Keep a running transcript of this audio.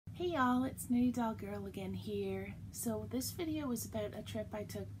Hey y'all, it's Nitty Doll Girl again here. So this video is about a trip I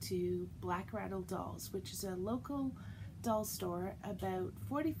took to Black Rattle Dolls, which is a local doll store about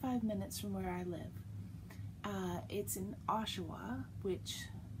 45 minutes from where I live. It's in Oshawa, which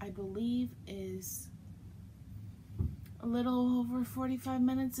I believe is a little over 45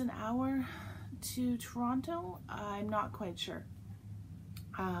 minutes, an hour to Toronto. I'm not quite sure.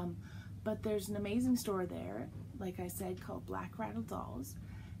 But there's an amazing store there, like I said, called Black Rattle Dolls.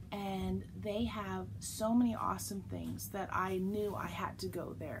 And they have so many awesome things that I knew I had to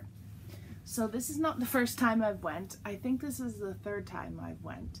go there. So this is not the first time I've went. I think this is the third time I've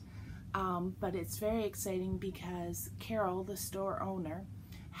went. But it's very exciting because Carol, the store owner,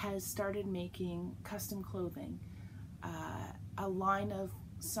 has started making custom clothing. A line of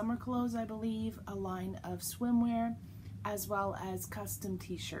summer clothes, I believe, a line of swimwear, as well as custom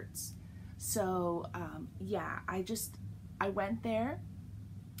t-shirts. So yeah, I went there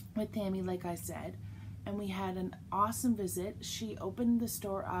with Tammy, like I said, and we had an awesome visit. She opened the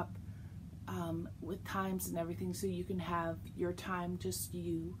store up with times and everything, so you can have your time, just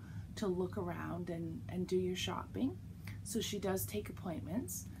you, to look around and do your shopping. So she does take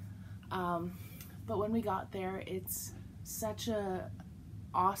appointments. But when we got there, it's such a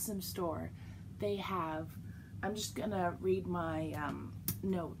awesome store. They have, I'm just gonna read my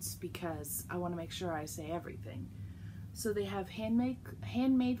notes because I want to make sure I say everything. So they have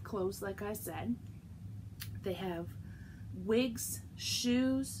handmade clothes, like I said. They have wigs,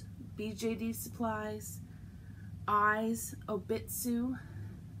 shoes, BJD supplies, eyes, obitsu,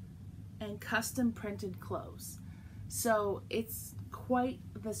 and custom printed clothes. So it's quite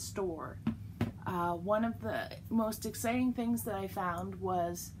the store. One of the most exciting things that I found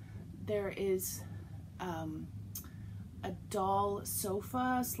was there is a doll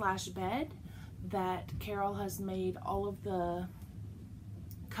sofa slash bed that Carol has made all of the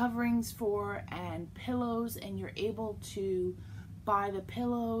coverings for and pillows, and you're able to buy the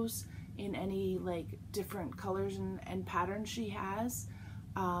pillows in any like different colors and patterns she has,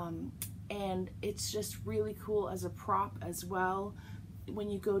 and it's just really cool as a prop as well. When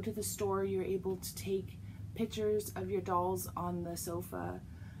you go to the store, you're able to take pictures of your dolls on the sofa.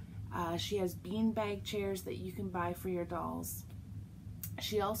 She has beanbag chairs that you can buy for your dolls.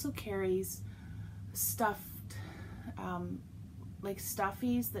 She also carries stuffed like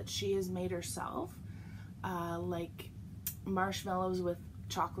stuffies that she has made herself, like marshmallows with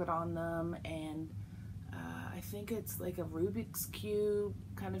chocolate on them, and I think it's like a Rubik's Cube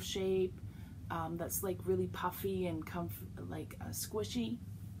kind of shape, that's like really puffy and like squishy.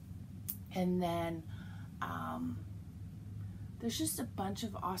 And then there's just a bunch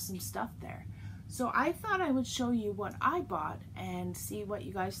of awesome stuff there. So I thought I would show you what I bought and see what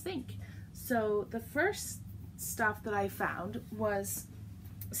you guys think. So the first stuff that I found was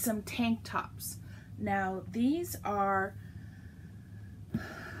some tank tops. Now these are,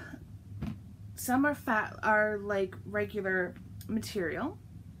 some are like regular material,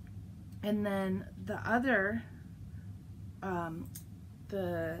 and then the other,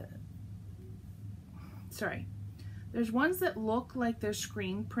 there's ones that look like they're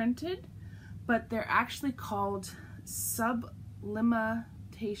screen printed, but they're actually called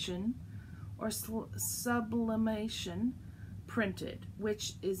sublimation or sublimation printed,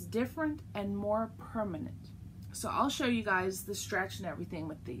 which is different and more permanent. So I'll show you guys the stretch and everything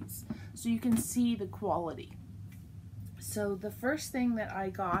with these so you can see the quality. So the first thing that I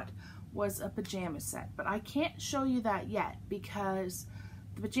got was a pajama set, but I can't show you that yet because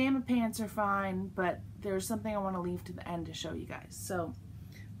the pajama pants are fine, but there's something I want to leave to the end to show you guys. So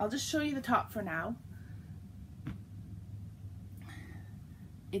I'll just show you the top for now.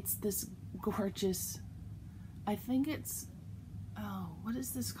 It's this gorgeous, I think it's, oh, what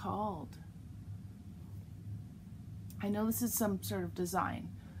is this called? I know this is some sort of design,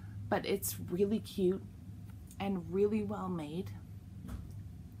 but it's really cute and really well made.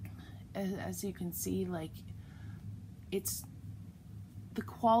 As you can see, like, it's, the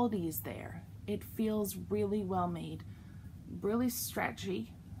quality is there. It feels really well made, really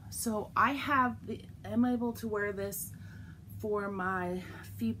stretchy. So I am able to wear this for my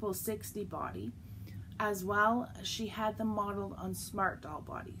Feeple 60 body, as well. She had them modeled on Smart Doll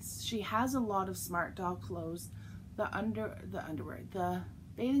bodies. She has a lot of Smart Doll clothes, the underwear, the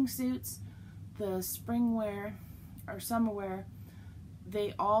bathing suits, the spring wear or summer wear.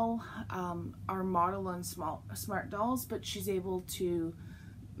 They all are modeled on Smart Dolls, but she's able to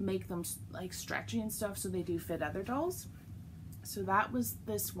make them like stretchy and stuff so they do fit other dolls. So that was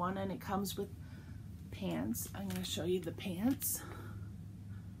this one, and it comes with pants. I'm going to show you the pants.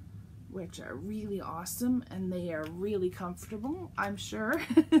 which are really awesome, and they are really comfortable, I'm sure.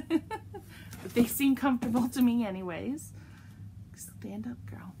 But they seem comfortable to me anyways. Stand up,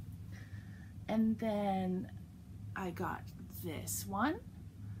 girl. And then I got this one,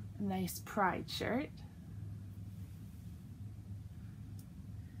 a nice pride shirt.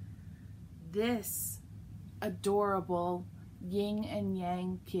 This adorable yin and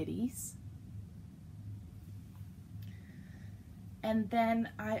yang kitties. And then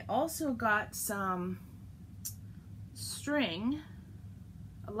I also got some string,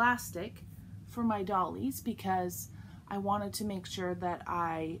 elastic, for my dollies because I wanted to make sure that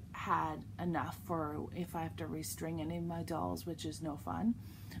I had enough for if I have to restring any of my dolls, which is no fun.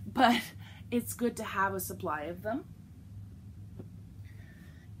 But it's good to have a supply of them.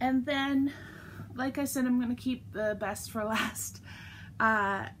 And then, like I said, I'm going to keep the best for last.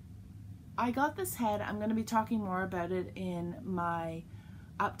 I got this head. I'm going to be talking more about it in my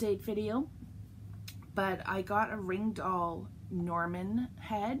update video. But I got a ring doll Norman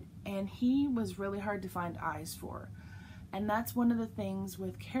head, and he was really hard to find eyes for. And that's one of the things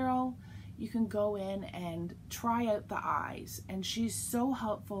with Carol. You can go in and try out the eyes, and she's so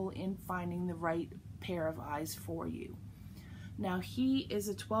helpful in finding the right pair of eyes for you. Now, he is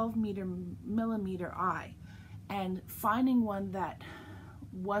a 12 millimeter eye, and finding one that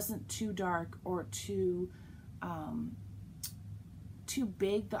wasn't too dark or too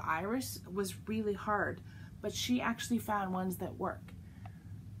big, the iris, was really hard, but she actually found ones that work.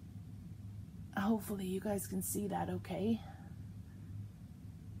 Hopefully you guys can see that okay.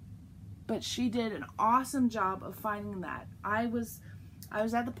 But she did an awesome job of finding that. I was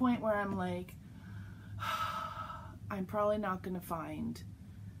at the point where I'm like, I'm probably not going to find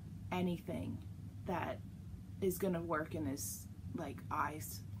anything that is going to work in his like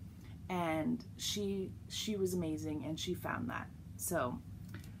eyes. And she was amazing, and she found that. So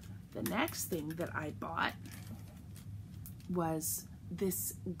the next thing that I bought was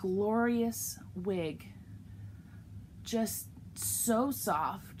this glorious wig. Just so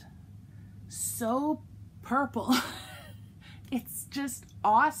soft, so purple. It's just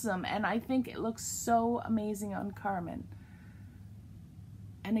awesome, and I think it looks so amazing on Carmen.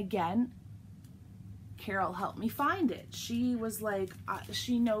 And again, Carol helped me find it. She was like,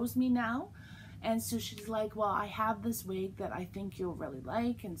 she knows me now, and so she's like, well, I have this wig that I think you'll really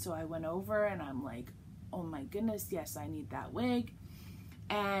like. And so I went over and I'm like, oh my goodness, yes, I need that wig.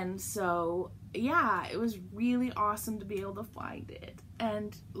 And so yeah, it was really awesome to be able to find it.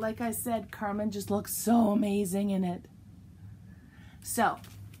 And like I said, Carmen just looks so amazing in it. So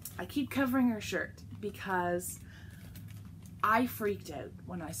I keep covering her shirt because I freaked out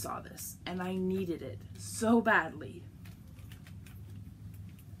when I saw this, and I needed it so badly.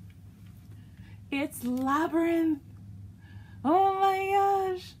 It's Labyrinth. Oh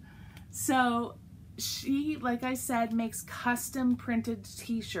my gosh. So she, like I said, makes custom printed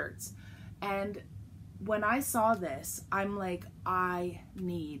t-shirts. And when I saw this, I'm like, I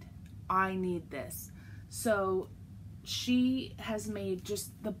need this. So she has made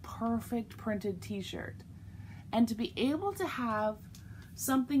just the perfect printed t-shirt. And to be able to have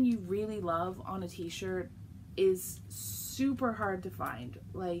something you really love on a t-shirt is super hard to find.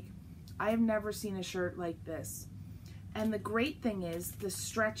 Like, I have never seen a shirt like this. And the great thing is the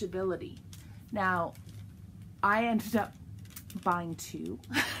stretchability. Now, I ended up buying two.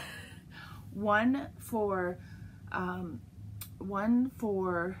 one for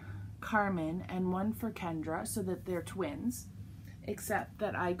Carmen and one for Kendra, so that they're twins, except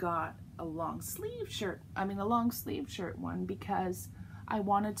that I got a long sleeve shirt one because I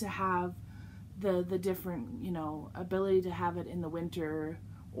wanted to have the different, you know, ability to have it in the winter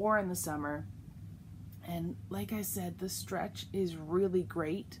or in the summer. And like I said, the stretch is really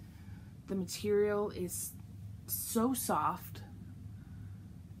great. The material is so soft.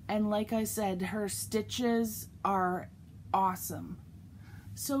 And like I said, her stitches are awesome.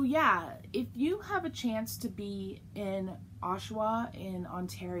 So yeah, if you have a chance to be in Oshawa in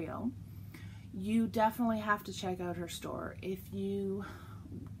Ontario, you definitely have to check out her store. If you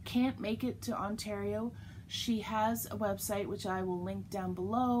can't make it to Ontario, she has a website which I will link down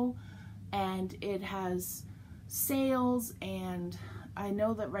below, and it has sales, and I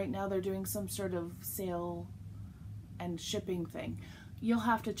know that right now they're doing some sort of sale and shipping thing. You'll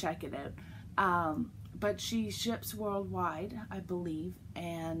have to check it out. But she ships worldwide, I believe,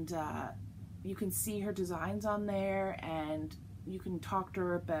 and you can see her designs on there, and you can talk to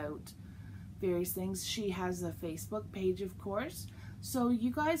her about various things. She has a Facebook page, of course, so you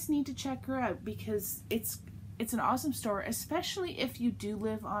guys need to check her out because it's an awesome store, especially if you do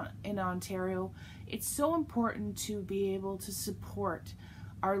live in Ontario. It's so important to be able to support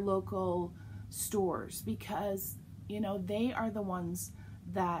our local stores, because, you know, they are the ones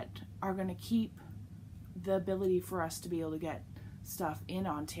that are going to keep the ability for us to be able to get stuff in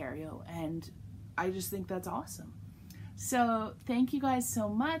Ontario, and I just think that's awesome. So thank you guys so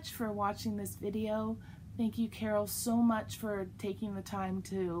much for watching this video. Thank you, Carol, so much for taking the time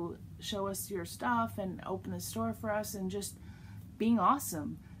to show us your stuff and open the store for us and just being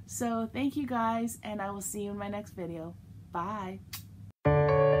awesome. So thank you guys, and I will see you in my next video. Bye.